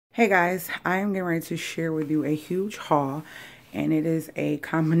Hey guys, I am getting ready to share with you a huge haul, and it is a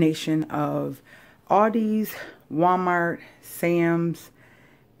combination of Aldi's, Walmart, Sam's,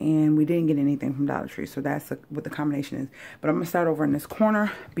 and we didn't get anything from Dollar Tree, so that's what the combination is. But I'm gonna start over in this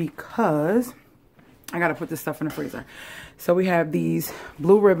corner because I gotta put this stuff in the freezer. So we have these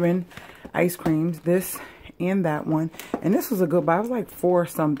blue ribbon ice creams, this and that one, and this was a good buy. It was like $4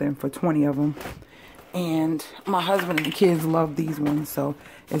 something for 20 of them. And my husband and the kids love these ones, so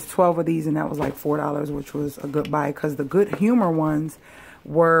it's 12 of these, and that was like $4, which was a good buy because the Good Humor ones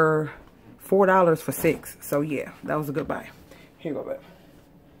were $4 for 6. So yeah, that was a good buy. Here you go, babe.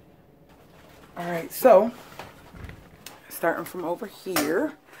 All right, so starting from over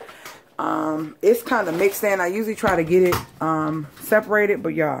here, it's kind of mixed in. I usually try to get it separated,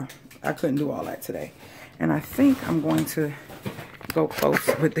 but y'all, I couldn't do all that today, and I think I'm going to go close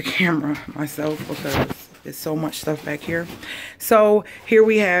with the camera myself because there's so much stuff back here. So here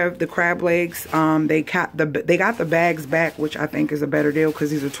we have the crab legs. They got the bags back, which I think is a better deal because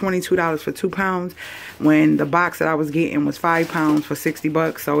these are $22 for 2 pounds when the box that I was getting was 5 pounds for 60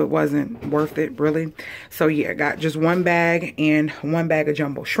 bucks, so it wasn't worth it really. So yeah, got just one bag and one bag of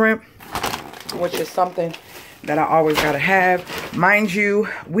jumbo shrimp, which is something that I always gotta have. Mind you,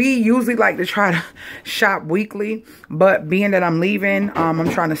 we usually like to try to shop weekly, but being that I'm leaving, I'm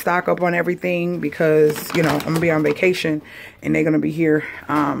trying to stock up on everything because, you know, I'm gonna be on vacation and they're gonna be here.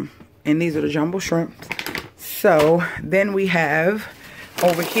 And these are the jumbo shrimp. So then we have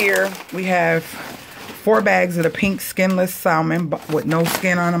over here, we have 4 bags of the pink skinless salmon but with no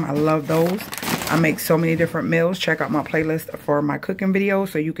skin on them. I love those. I make so many different meals. Check out my playlist for my cooking videos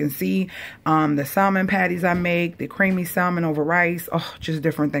so you can see the salmon patties I make, the creamy salmon over rice. Oh, just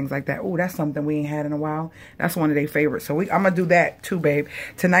different things like that. Oh, that's something we ain't had in a while. That's one of their favorites. So I'm going to do that too, babe.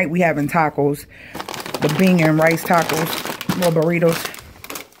 Tonight we having tacos. The bean and rice tacos. Little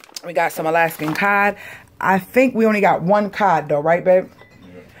burritos. We got some Alaskan cod. I think we only got 1 cod though, right, babe?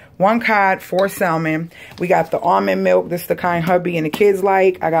 1 cod, 4 salmon. We got the almond milk. This is the kind hubby and the kids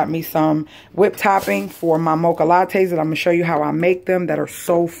like. I got me some whipped topping for my mocha lattes that I'm going to show you how I make them that are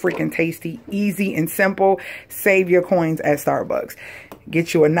so freaking tasty, easy, and simple. Save your coins at Starbucks.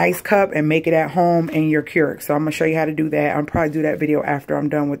 Get you a nice cup and make it at home and you're cured. So I'm going to show you how to do that. I'll probably do that video after I'm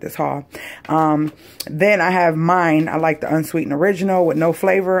done with this haul. Then I have mine. I like the unsweetened original with no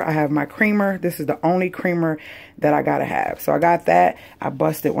flavor. I have my creamer. This is the only creamer that I got to have. So I got that. I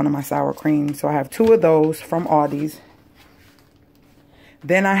busted one of my sour creams. So I have 2 of those from Aldi's.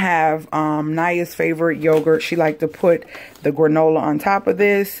 Then I have Naya's favorite yogurt. She liked to put the granola on top of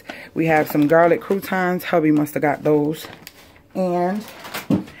this. We have some garlic croutons. Hubby must have got those. And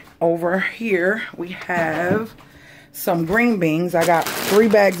over here we have some green beans. I got 3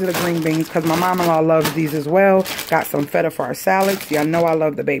 bags of the green beans because my mom-in-law loves these as well. Got some feta for our salads. Y'all know I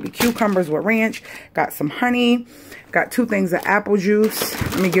love the baby cucumbers with ranch. Got some honey. Got 2 things of apple juice.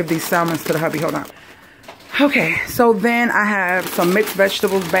 Let me give these salmons to the hubby. Hold on. Okay, so then I have some mixed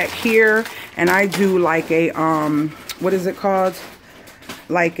vegetables back here. And I do like a, what is it called?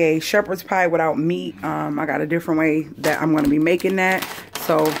 Like a shepherd's pie without meat. I got a different way that I'm going to be making that.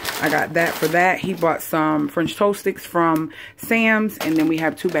 So I got that for that. He bought some French toast sticks from Sam's. And then we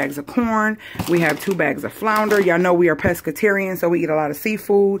have 2 bags of corn. We have 2 bags of flounder. Y'all know we are pescatarian, so we eat a lot of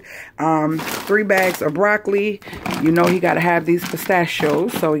seafood. 3 bags of broccoli. You know he got to have these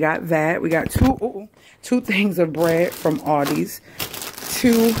pistachios. So we got that. We got 2 things of bread from Aldi's.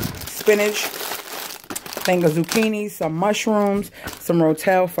 2 spinach. Thing of zucchini, some mushrooms, some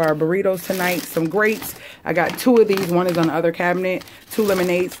rotel for our burritos tonight, some grapes. I got 2 of these. One is on the other cabinet. 2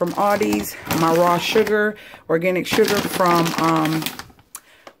 lemonades from Aldi's. My raw sugar, organic sugar from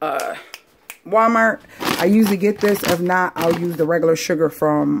Walmart. I usually get this. If not, I'll use the regular sugar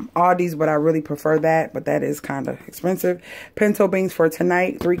from Aldi's, but I really prefer that, but that is kind of expensive. Pinto beans for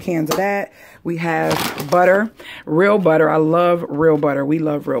tonight, 3 cans of that. We have butter, real butter. I love real butter. We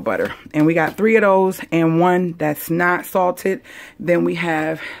love real butter. And we got 3 of those and 1 that's not salted. Then we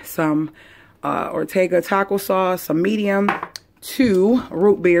have some Ortega taco sauce, some medium, 2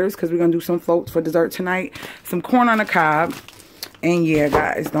 root beers because we're going to do some floats for dessert tonight. Some corn on the cob. And yeah,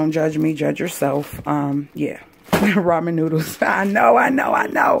 guys, don't judge me, judge yourself. Yeah, ramen noodles. I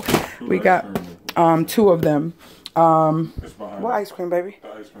know. We got 2 of them. What ice cream, baby?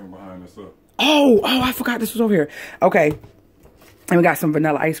 The ice cream behind us up. Oh, I forgot this was over here. Okay. And we got some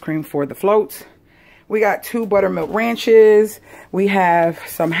vanilla ice cream for the floats. We got 2 buttermilk ranches. We have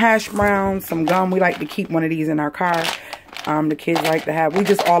some hash browns, some gum. We like to keep one of these in our car. The kids like to have, we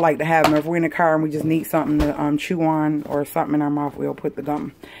just all like to have them. If we're in the car and we just need something to chew on or something in our mouth, we'll put the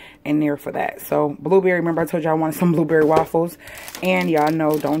gum. in there for that. So blueberry, remember I told you I wanted some blueberry waffles. And y'all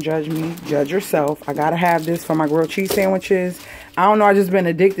know, don't judge me, judge yourself. I gotta have this for my grilled cheese sandwiches. I don't know, I just been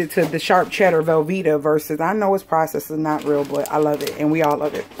addicted to the sharp cheddar Velveeta versus, I know it's processed, it's not real, but I love it, and we all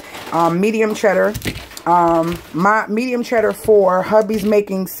love it. Medium cheddar. My medium cheddar for hubby's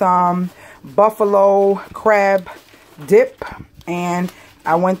making some buffalo crab dip, and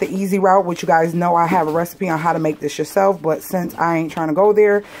I went the easy route, which you guys know I have a recipe on how to make this yourself, but since I ain't trying to go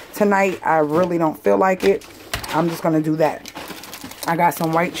there tonight, I really don't feel like it. I'm just going to do that. I got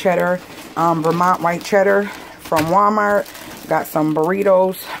some white cheddar, Vermont white cheddar from Walmart. Got some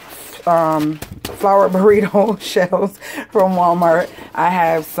burritos, flour burrito shells from Walmart. I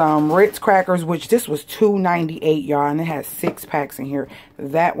have some Ritz crackers, which this was $2.98, y'all, and it has 6 packs in here.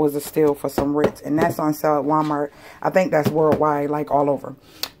 That was a steal for some Ritz, and that's on sale at Walmart. I think that's worldwide, like all over.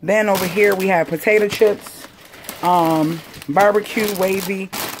 Then over here we have potato chips, barbecue wavy.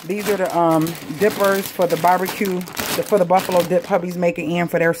 These are the dippers for the barbecue, for the buffalo dip hubby's making,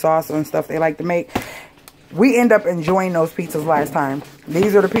 and for their sauce and stuff they like to make. We end up enjoying those pizzas last time.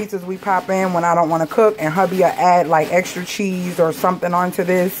 These are the pizzas we pop in when I don't want to cook, and hubby will add like extra cheese or something onto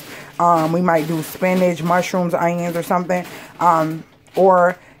this. We might do spinach, mushrooms, onions or something.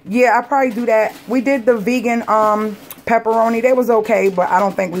 Or yeah, I probably do that. We did the vegan pepperoni. They was okay, but I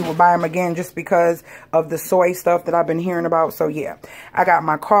don't think we will buy them again just because of the soy stuff that I've been hearing about. So yeah, I got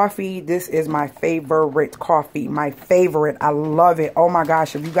my coffee. This is my favorite coffee. My favorite. I love it. Oh my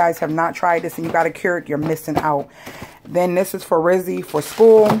gosh. If you guys have not tried this and you got a Keurig, you're missing out. Then this is for Rizzy for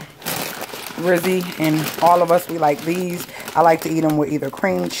school. Rizzy and all of us, we like these. I like to eat them with either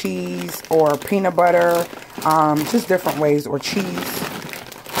cream cheese or peanut butter. Just different ways, or cheese.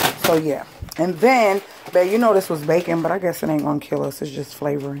 So yeah. And then, babe, you know this was bacon, but I guess it ain't gonna kill us. It's just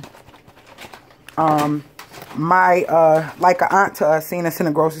flavoring. Like an aunt to us seen us in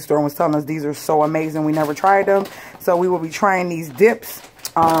the grocery store and was telling us these are so amazing. We never tried them. So we will be trying these dips.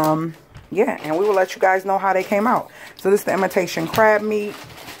 Yeah, and we will let you guys know how they came out. So this is the imitation crab meat.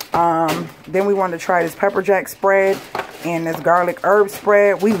 Then we wanted to try this pepper jack spread and this garlic herb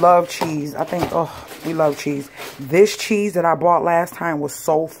spread. We love cheese. I think, oh, we love cheese. This cheese that I bought last time was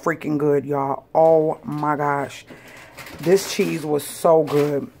so freaking good, y'all. Oh my gosh. This cheese was so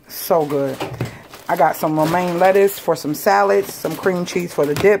good. So good. I got some romaine lettuce for some salads, some cream cheese for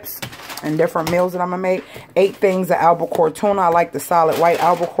the dips, and different meals that I'm going to make. 8 things of albacore tuna. I like the solid white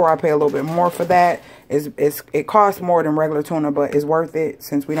albacore. I pay a little bit more for that. It costs more than regular tuna, but it's worth it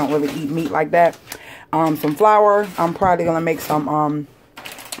since we don't really eat meat like that. Some flour. I'm probably going to make some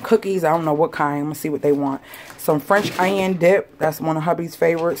cookies. I don't know what kind. I'm going to see what they want. Some French onion dip. That's one of hubby's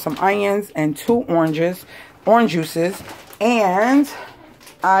favorites. Some onions and 2 orange juices. And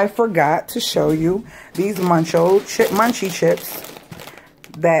I forgot to show you these munchie chips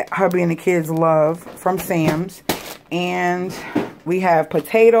that hubby and the kids love from Sam's. And we have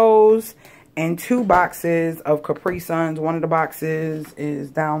potatoes and 2 boxes of Capri Suns. One of the boxes is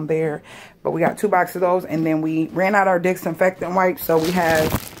down there, but we got 2 boxes of those. And then we ran out our disinfectant wipes, so we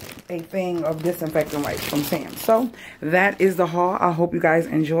have a thing of disinfectant wipes from Sam's. So that is the haul. I hope you guys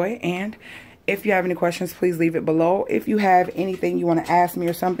enjoy, and if you have any questions, please leave it below. If you have anything you want to ask me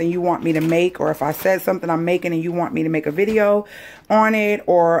or something you want me to make, or if I said something I'm making and you want me to make a video on it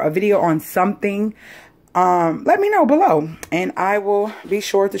or a video on something, let me know below and I will be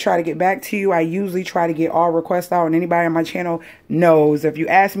sure to try to get back to you. I usually try to get all requests out, and anybody on my channel knows if you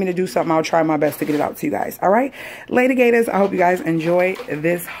ask me to do something, I'll try my best to get it out to you guys. All right, Lady Gators, I hope you guys enjoy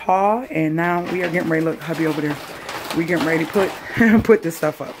this haul. And now we are getting ready. Look, hubby over there. We getting ready to put this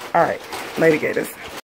stuff up. All right, Lady Gators.